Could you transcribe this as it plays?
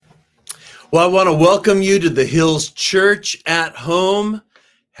Well, I want to welcome you to the Hills Church at Home.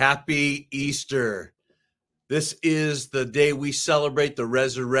 Happy Easter. This is the day we celebrate the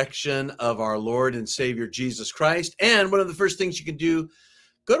resurrection of our Lord and Savior Jesus Christ. And one of the first things you can do,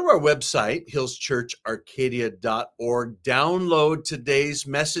 go to our website, hillschurcharcadia.org, download today's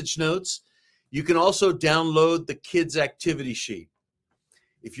message notes. You can also download the kids' activity sheet.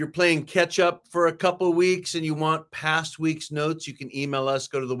 If you're playing catch up for a couple of weeks and you want past week's notes, you can email us,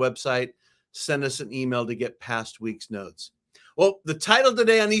 go to the website, send us an email to get past week's notes. Well, the title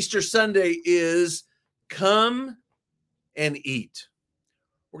today on Easter Sunday is Come and Eat.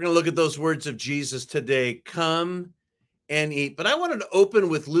 We're going to look at those words of Jesus today, come and eat. But I wanted to open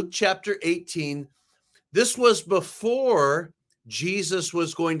with Luke chapter 18. This was before Jesus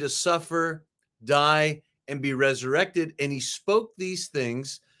was going to suffer, die, and be resurrected. And he spoke these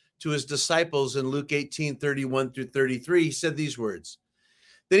things to his disciples in Luke 18, 31 through 33. He said these words.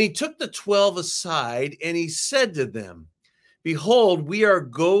 Then he took the 12 aside and he said to them, Behold, we are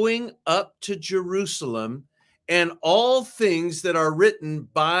going up to Jerusalem, and all things that are written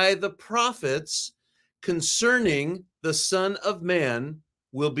by the prophets concerning the Son of Man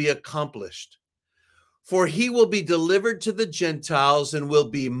will be accomplished. For he will be delivered to the Gentiles and will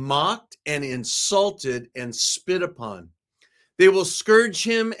be mocked and insulted and spit upon. They will scourge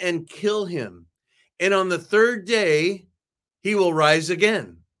him and kill him, and on the third day he will rise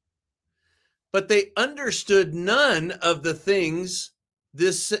again. But they understood none of these things.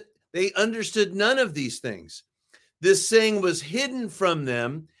 This saying was hidden from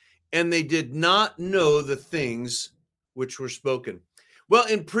them, and they did not know the things which were spoken. Well,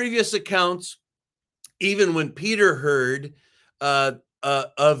 in previous accounts, even when Peter heard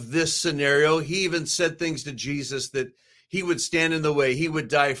of this scenario, he even said things to Jesus that he would stand in the way, he would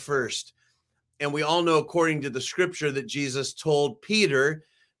die first. And we all know, according to the scripture, that Jesus told Peter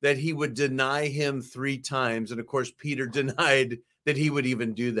that he would deny him 3 times. And of course, Peter denied that he would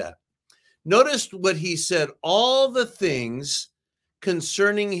even do that. Notice what he said, all the things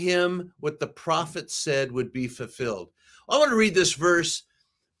concerning him, what the prophet said would be fulfilled. I want to read this verse,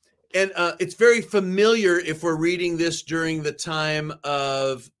 and it's very familiar if we're reading this during the time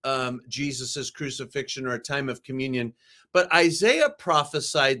of Jesus's crucifixion or a time of communion. But Isaiah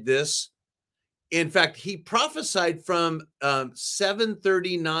prophesied this. In fact, he prophesied from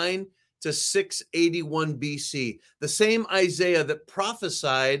 739 to 681 BC, the same Isaiah that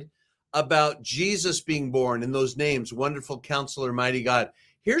prophesied about Jesus being born in those names, Wonderful Counselor, Mighty God.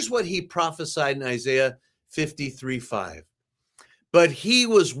 Here's what he prophesied in Isaiah 53:5. But he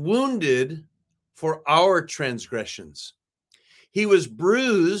was wounded for our transgressions. He was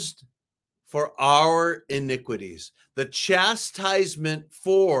bruised for our iniquities. The chastisement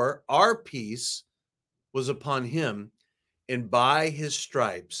for our peace was upon him, and by his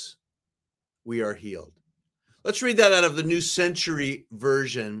stripes we are healed. Let's read that out of the New Century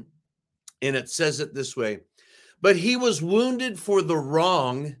Version, and it says it this way. But he was wounded for the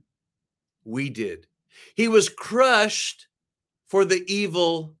wrong we did. He was crushed for the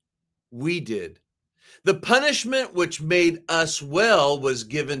evil we did. The punishment which made us well was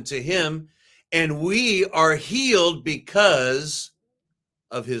given to him, and we are healed because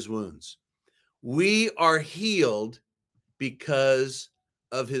of his wounds. We are healed because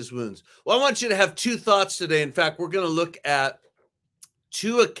of his wounds. Well, I want you to have 2 thoughts today. In fact, we're going to look at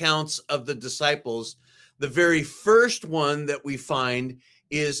 2 accounts of the disciples. The very first one that we find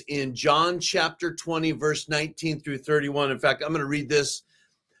is in John chapter 20, verse 19 through 31. In fact, I'm going to read this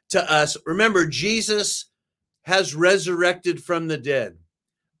to us. Remember, Jesus has resurrected from the dead.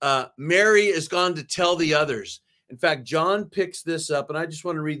 Mary is gone to tell the others. In fact, John picks this up, and I just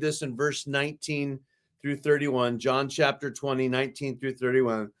want to read this in verse 19 through 31, John chapter 20, 19 through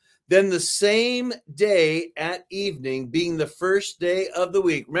 31. Then the same day at evening, being the first day of the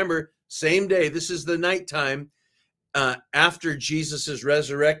week, remember, same day, this is the nighttime after Jesus is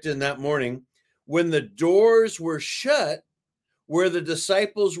resurrected in that morning, when the doors were shut, where the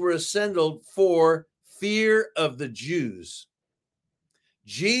disciples were assembled for fear of the Jews,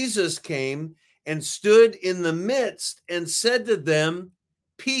 Jesus came and stood in the midst and said to them,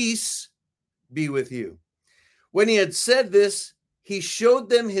 Peace be with you. When he had said this, he showed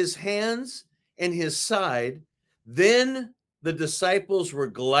them his hands and his side. Then the disciples were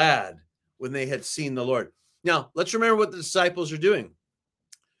glad when they had seen the Lord. Now, let's remember what the disciples are doing.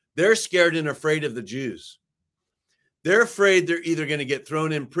 They're scared and afraid of the Jews. They're afraid they're either going to get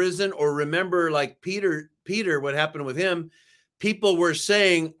thrown in prison, or remember, like Peter, what happened with him. People were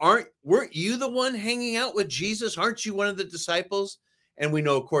saying, weren't you the one hanging out with Jesus? Aren't you one of the disciples? And we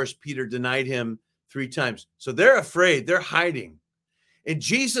know, of course, Peter denied him 3 times. So they're afraid, they're hiding. And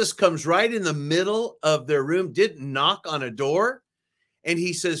Jesus comes right in the middle of their room, didn't knock on a door, and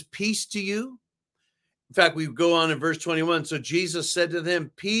he says, peace to you. In fact, we go on in verse 21. So Jesus said to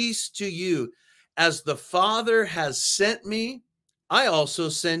them, peace to you. As the Father has sent me, I also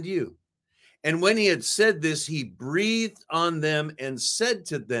send you. And when he had said this, he breathed on them and said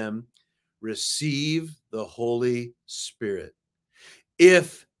to them, receive the Holy Spirit.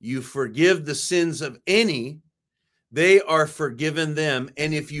 If you forgive the sins of any, they are forgiven them.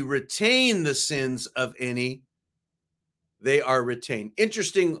 And if you retain the sins of any, they are retained.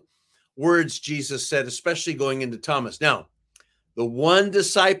 Interesting words Jesus said, especially going into Thomas. Now, the one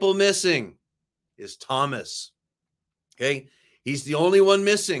disciple missing is Thomas. Okay. He's the only one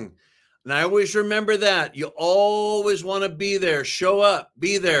missing. And I always remember that. You always want to be there, show up,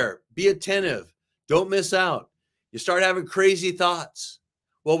 be there, be attentive. Don't miss out. You start having crazy thoughts.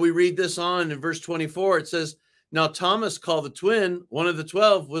 Well, we read this on in verse 24. It says, now Thomas, called the twin, one of the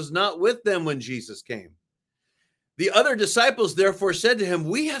 12, was not with them when Jesus came. The other disciples therefore said to him,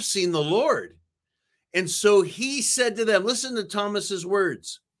 we have seen the Lord. And so he said to them, listen to Thomas's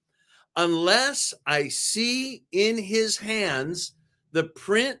words, unless I see in his hands the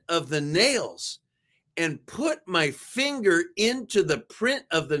print of the nails and put my finger into the print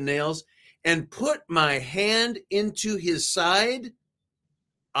of the nails and put my hand into his side,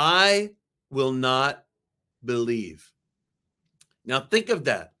 I will not believe. Now think of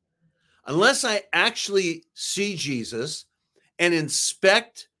that. Unless I actually see Jesus and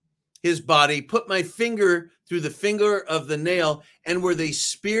inspect his body, put my finger through the finger of the nail and where they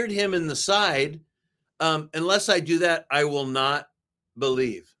speared him in the side, unless I do that, I will not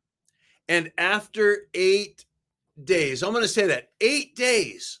believe. And after 8 days, I'm going to say that 8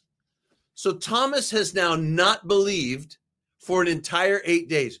 days. So Thomas has now not believed for an entire 8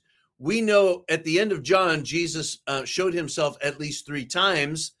 days. We know at the end of John, Jesus showed himself at least 3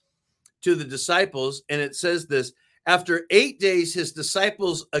 times to the disciples. And it says this, after 8 days, his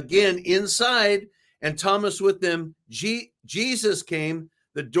disciples again inside and Thomas with them, Jesus came,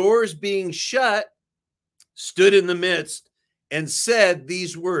 the doors being shut, stood in the midst and said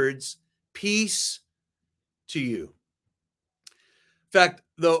these words, peace to you. In fact,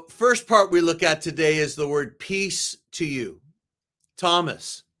 the first part we look at today is the word peace to you.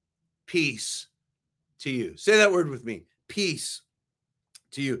 Thomas, peace to you. Say that word with me, peace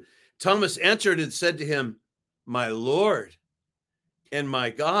to you. Thomas answered and said to him, my Lord and my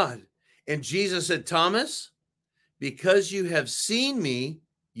God. And Jesus said, Thomas, because you have seen me,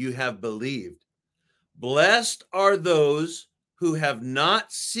 you have believed. Blessed are those who have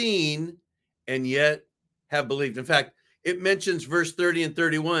not seen and yet have believed. In fact, it mentions verse 30 and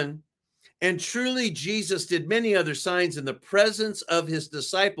 31. And truly Jesus did many other signs in the presence of his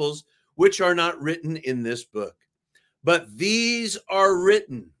disciples, which are not written in this book. But these are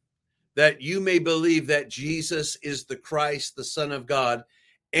written that you may believe that Jesus is the Christ, the Son of God,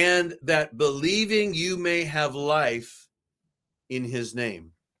 and that believing you may have life in his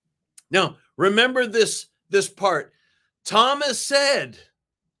name. Now, remember this part. Thomas said,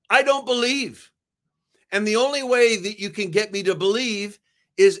 I don't believe. And the only way that you can get me to believe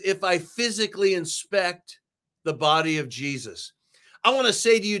is if I physically inspect the body of Jesus. I want to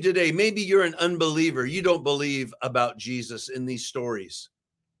say to you today, maybe you're an unbeliever. You don't believe about Jesus in these stories.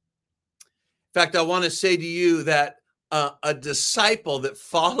 In fact, I want to say to you that a disciple that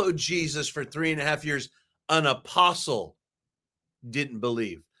followed Jesus for 3.5 years, an apostle, didn't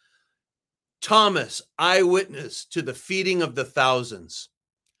believe. Thomas, eyewitness to the feeding of the thousands,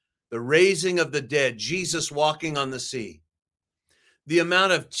 the raising of the dead, Jesus walking on the sea, the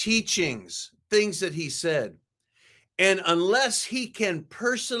amount of teachings, things that he said. And unless he can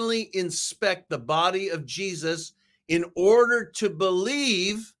personally inspect the body of Jesus in order to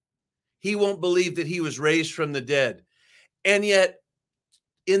believe, he won't believe that he was raised from the dead. And yet,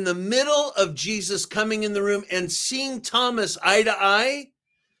 in the middle of Jesus coming in the room and seeing Thomas eye to eye,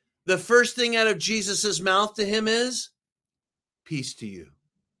 the first thing out of Jesus's mouth to him is, peace to you.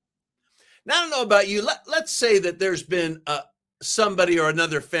 Now, I don't know about you. Let's say that there's been somebody or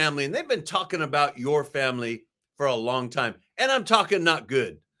another family, and they've been talking about your family for a long time. And I'm talking not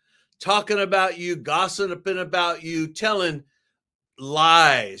good. Talking about you, gossiping about you, telling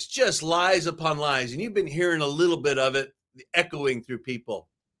lies, just lies upon lies. And you've been hearing a little bit of it echoing through people.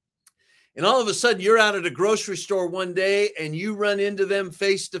 And all of a sudden you're out at a grocery store one day and you run into them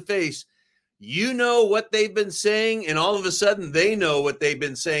face to face. You know what they've been saying, and all of a sudden they know what they've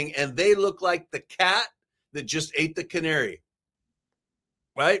been saying, and they look like the cat that just ate the canary,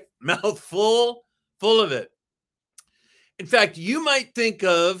 right? Mouth full of it. In fact, you might think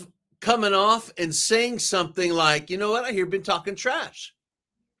of coming off and saying something like, you know what, I hear you've been talking trash.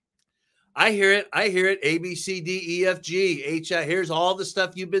 I hear it. A, B, C, D, E, F, G, H, I. Here's all the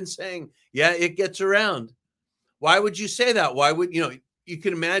stuff you've been saying. Yeah, it gets around. Why would you say that? Why would, you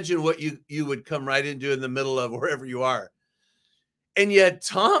can imagine what you would come right into in the middle of wherever you are. And yet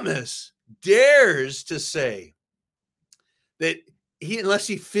Thomas dares to say that unless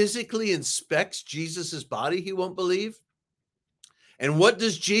he physically inspects Jesus's body, he won't believe. And what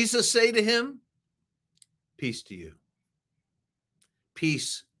does Jesus say to him? Peace to you.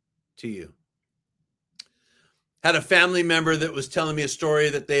 Peace to you. Had a family member that was telling me a story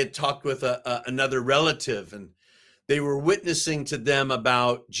that they had talked with another relative, and they were witnessing to them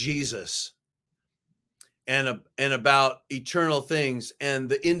about Jesus and about eternal things. And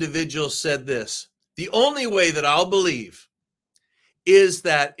the individual said this: the only way that I'll believe is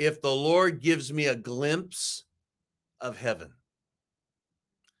that if the Lord gives me a glimpse of heaven.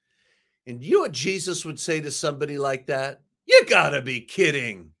 And you know what Jesus would say to somebody like that? You gotta be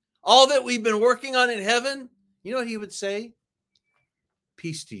kidding. All that we've been working on in heaven, you know what he would say?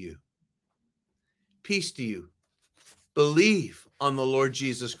 Peace to you. Peace to you. Believe on the Lord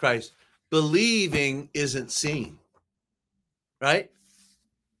Jesus Christ. Believing isn't seeing, right?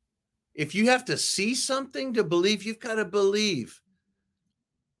 If you have to see something to believe, you've got to believe.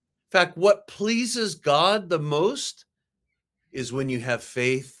 In fact, what pleases God the most is when you have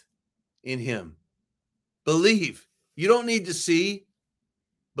faith in him. Believe. You don't need to see,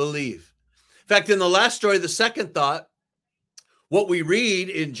 believe. In fact, in the last story, the second thought, what we read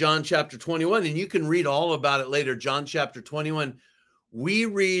in John chapter 21, and you can read all about it later, John chapter 21, we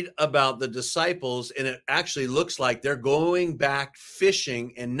read about the disciples, and it actually looks like they're going back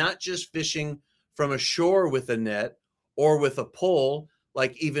fishing, and not just fishing from a shore with a net or with a pole,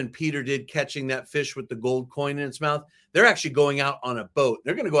 like even Peter did catching that fish with the gold coin in its mouth. They're actually going out on a boat.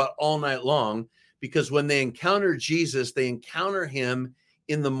 They're going to go out all night long, because when they encounter Jesus, they encounter him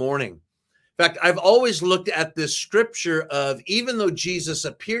in the morning. In fact, I've always looked at this scripture of, even though Jesus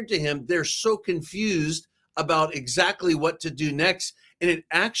appeared to him, they're so confused about exactly what to do next. And it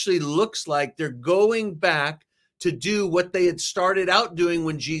actually looks like they're going back to do what they had started out doing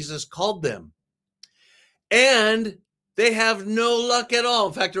when Jesus called them. And they have no luck at all.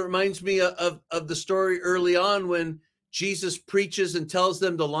 In fact, it reminds me of the story early on when Jesus preaches and tells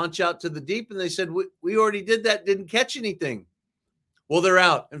them to launch out to the deep. And they said, we already did that, didn't catch anything. Well, they're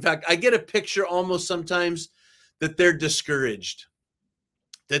out. In fact, I get a picture almost sometimes that they're discouraged,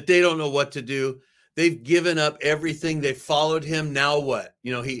 that they don't know what to do. They've given up everything. They followed him. Now what?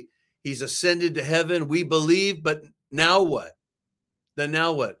 He's ascended to heaven. We believe, but now what? Then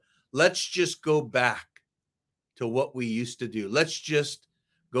now what? Let's just go back to what we used to do. Let's just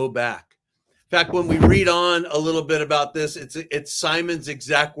go back. In fact, when we read on a little bit about this, it's Simon's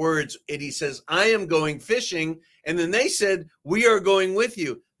exact words. And he says, I am going fishing. And then they said, we are going with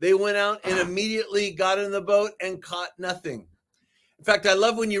you. They went out and immediately got in the boat and caught nothing. In fact, I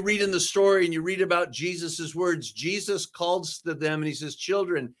love when you read in the story and you read about Jesus's words. Jesus calls to them and he says,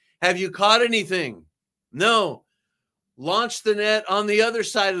 children, have you caught anything? No. Launch the net on the other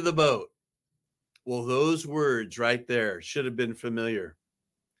side of the boat. Well, those words right there should have been familiar.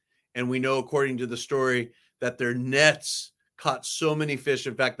 And we know, according to the story, that their nets caught so many fish.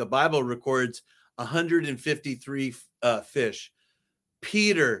 In fact, the Bible records 153 fish.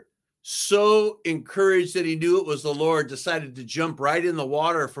 Peter, so encouraged that he knew it was the Lord, decided to jump right in the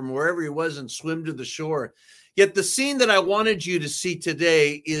water from wherever he was and swim to the shore. Yet the scene that I wanted you to see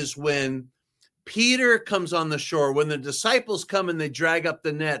today is when Peter comes on the shore, when the disciples come and they drag up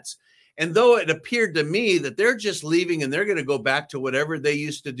the nets. And though it appeared to me that they're just leaving and they're going to go back to whatever they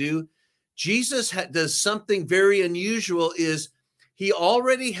used to do, Jesus does something very unusual. Is he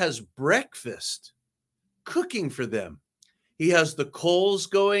already has breakfast cooking for them. He has the coals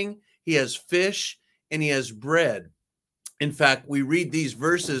going, he has fish, and he has bread. In fact, we read these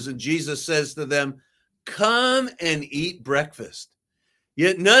verses and Jesus says to them, come and eat breakfast.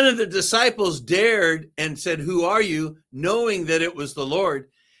 Yet none of the disciples dared and said, who are you? Knowing that it was the Lord.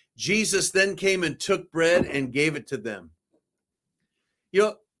 Jesus then came and took bread and gave it to them.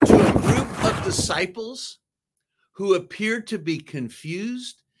 To a group of disciples who appeared to be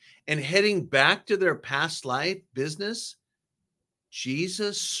confused and heading back to their past life business,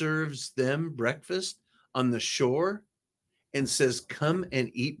 Jesus serves them breakfast on the shore and says, come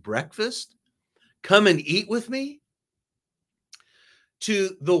and eat breakfast. Come and eat with me.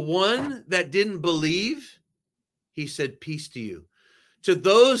 To the one that didn't believe, he said, peace to you. To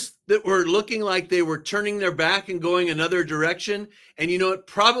those that were looking like they were turning their back and going another direction, and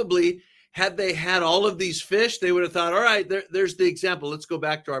probably Had they had all of these fish, they would have thought, all right, there's the example. Let's go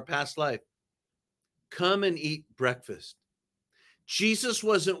back to our past life. Come and eat breakfast. Jesus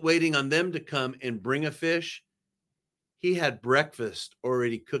wasn't waiting on them to come and bring a fish. He had breakfast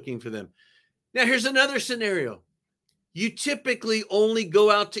already cooking for them. Now, here's another scenario. You typically only go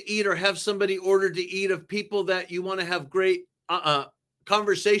out to eat or have somebody order to eat of people that you want to have great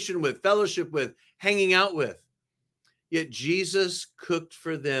conversation with, fellowship with, hanging out with. Yet Jesus cooked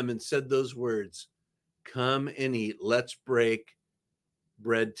for them and said those words, come and eat. Let's break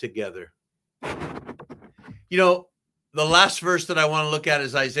bread together. You know, the last verse that I want to look at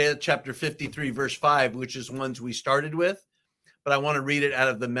is Isaiah chapter 53, verse 5, which is ones we started with, but I want to read it out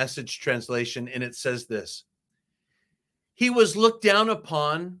of the Message translation, and it says this. He was looked down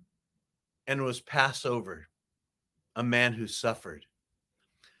upon and was passed over, a man who suffered,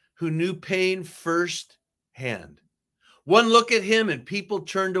 who knew pain firsthand. One look at him and people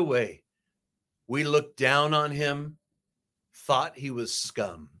turned away. We looked down on him, thought he was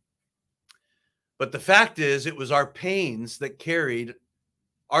scum. But the fact is, it was our pains that carried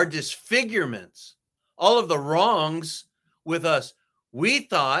our disfigurements, all of the wrongs with us. We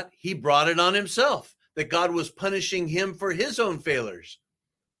thought he brought it on himself, that God was punishing him for his own failures.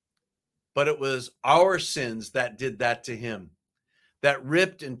 But it was our sins that did that to him, that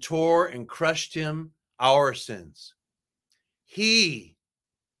ripped and tore and crushed him, our sins. He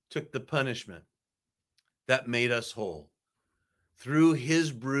took the punishment that made us whole. Through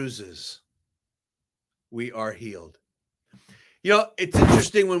his bruises, we are healed. You know, it's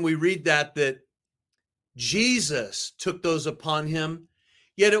interesting when we read that Jesus took those upon him,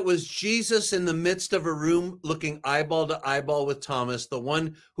 yet it was Jesus in the midst of a room looking eyeball to eyeball with Thomas, the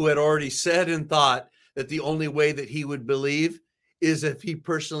one who had already said and thought that the only way that he would believe is if he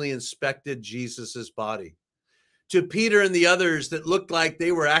personally inspected Jesus's body. To Peter and the others that looked like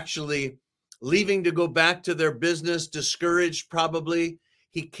they were actually leaving to go back to their business, discouraged probably,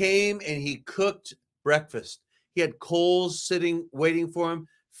 he came and he cooked breakfast. He had coals sitting, waiting for him,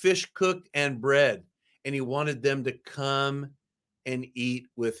 fish cooked and bread. And he wanted them to come and eat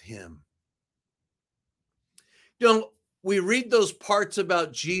with him. You know, we read those parts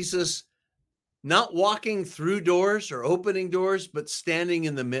about Jesus not walking through doors or opening doors, but standing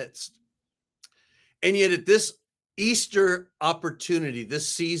in the midst. And yet at this Easter opportunity,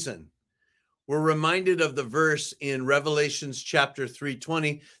 this season, we're reminded of the verse in Revelations chapter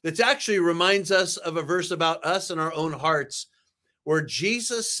 3:20 that actually reminds us of a verse about us and our own hearts, where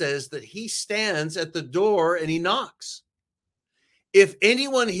Jesus says that he stands at the door and he knocks. If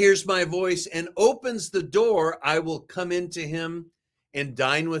anyone hears my voice and opens the door, I will come into him and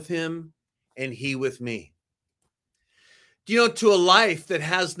dine with him and he with me. Do you know, to a life that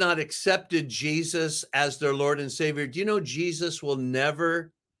has not accepted Jesus as their Lord and Savior, do you know Jesus will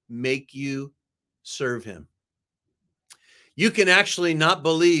never make you serve him? You can actually not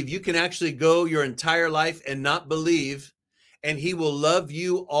believe. You can actually go your entire life and not believe, and he will love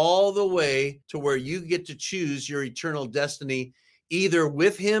you all the way to where you get to choose your eternal destiny, either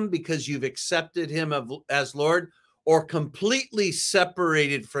with him because you've accepted him as Lord, or completely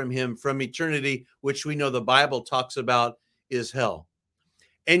separated from him from eternity, which we know the Bible talks about is hell.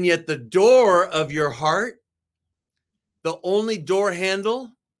 And yet the door of your heart, the only door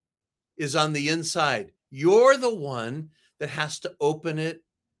handle is on the inside. You're the one that has to open it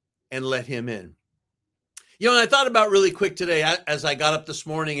and let him in. You know, I thought about really quick today as I got up this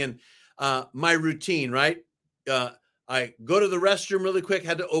morning and my routine, right? I go to the restroom really quick,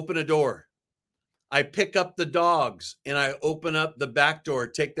 had to open a door. I pick up the dogs and I open up the back door,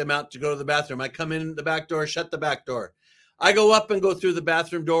 take them out to go to the bathroom. I come in the back door, shut the back door. I go up and go through the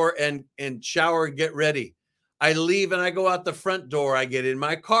bathroom door and shower and get ready. I leave and I go out the front door. I get in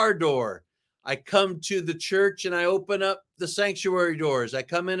my car door. I come to the church and I open up the sanctuary doors. I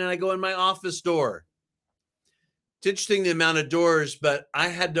come in and I go in my office door. It's interesting the amount of doors, but I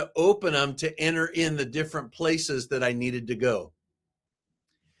had to open them to enter in the different places that I needed to go.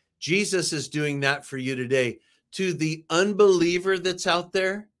 Jesus is doing that for you today. To the unbeliever that's out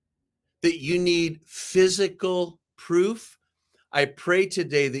there, that you need physical proof, I pray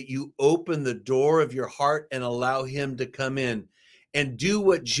today that you open the door of your heart and allow him to come in and do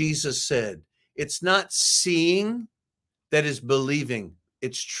what Jesus said. It's not seeing that is believing.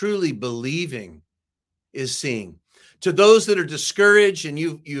 It's truly believing is seeing. To those that are discouraged and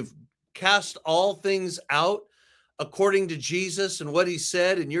you've cast all things out according to Jesus and what he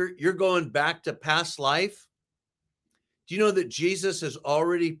said, and you're going back to past life, do you know that Jesus has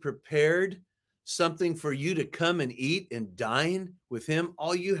already prepared something for you to come and eat and dine with him?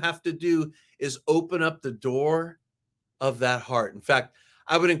 All you have to do is open up the door of that heart. In fact,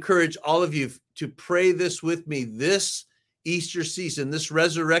 I would encourage all of you to pray this with me this Easter season, this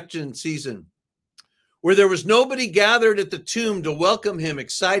resurrection season, where there was nobody gathered at the tomb to welcome him,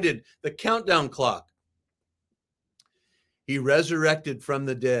 excited, the countdown clock. He resurrected from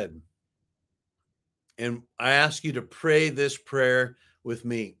the dead. And I ask you to pray this prayer with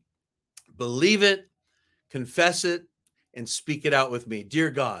me. Believe it, confess it, and speak it out with me. Dear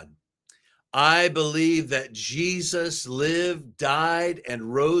God, I believe that Jesus lived, died,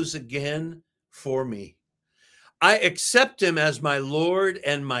 and rose again for me. I accept him as my Lord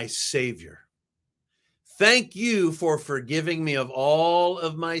and my Savior. Thank you for forgiving me of all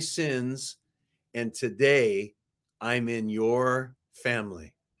of my sins. And today I'm in your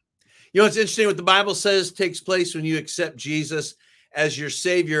family. You know, it's interesting what the Bible says takes place when you accept Jesus as your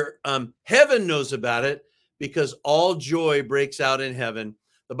Savior. Heaven knows about it because all joy breaks out in heaven.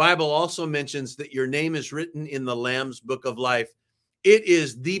 The Bible also mentions that your name is written in the Lamb's book of life. It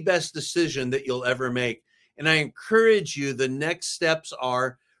is the best decision that you'll ever make. And I encourage you, the next steps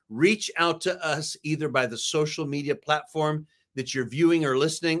are reach out to us either by the social media platform that you're viewing or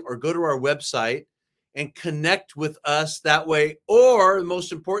listening, or go to our website and connect with us that way. Or the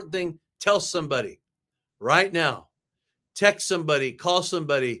most important thing, tell somebody right now. Text somebody, call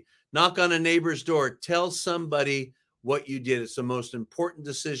somebody, knock on a neighbor's door, tell somebody what you did. It's the most important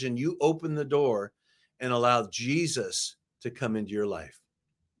decision. You open the door and allow Jesus to come into your life.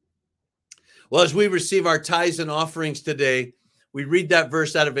 Well, as we receive our tithes and offerings today, we read that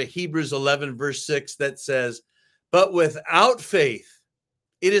verse out of Hebrews 11, verse 6 that says, but without faith,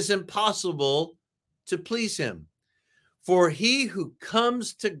 it is impossible to please him. For he who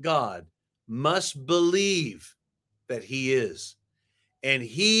comes to God must believe that he is, and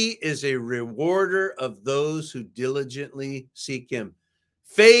he is a rewarder of those who diligently seek him.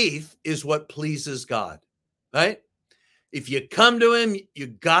 Faith is what pleases God, right? If you come to him, you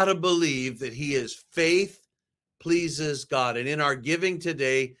got to believe that he is. Faith pleases God. And in our giving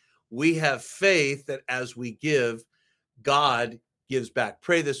today, we have faith that as we give, God gives back.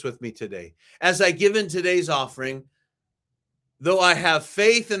 Pray this with me today. As I give in today's offering, though I have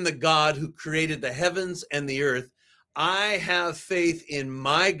faith in the God who created the heavens and the earth, I have faith in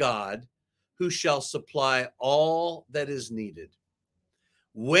my God who shall supply all that is needed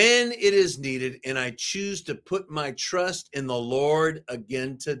when it is needed, and I choose to put my trust in the Lord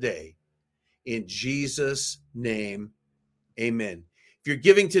again today. In Jesus' name, amen. If you're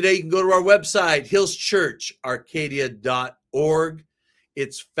giving today, you can go to our website, hillschurcharcadia.org.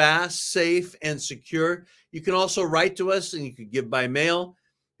 It's fast, safe, and secure. You can also write to us, and you can give by mail.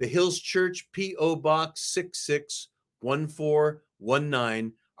 The Hills Church, P.O. Box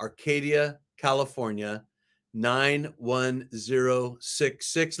 661419, Arcadia, California,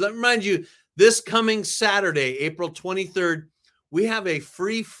 91066. Let me remind you, this coming Saturday, April 23rd, we have a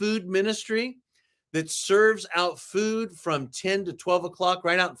free food ministry that serves out food from 10 to 12 o'clock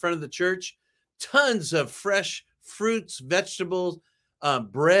right out in front of the church. Tons of fresh fruits, vegetables,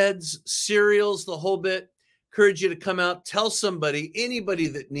 breads, cereals, the whole bit. Encourage you to come out. Tell somebody, anybody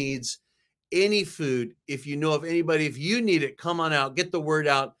that needs any food. If you know of anybody, if you need it, come on out. Get the word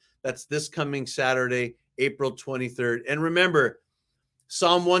out. That's this coming Saturday, April 23rd. And remember,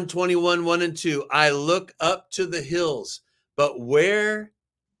 Psalm 121, 1 and 2, I look up to the hills, but where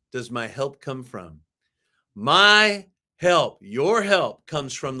does my help come from? My help, your help,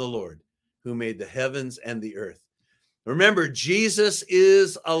 comes from the Lord who made the heavens and the earth. Remember, Jesus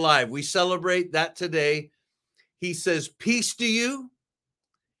is alive. We celebrate that today. He says, peace to you,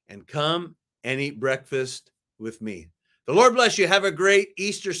 and come and eat breakfast with me. The Lord bless you. Have a great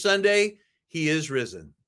Easter Sunday. He is risen.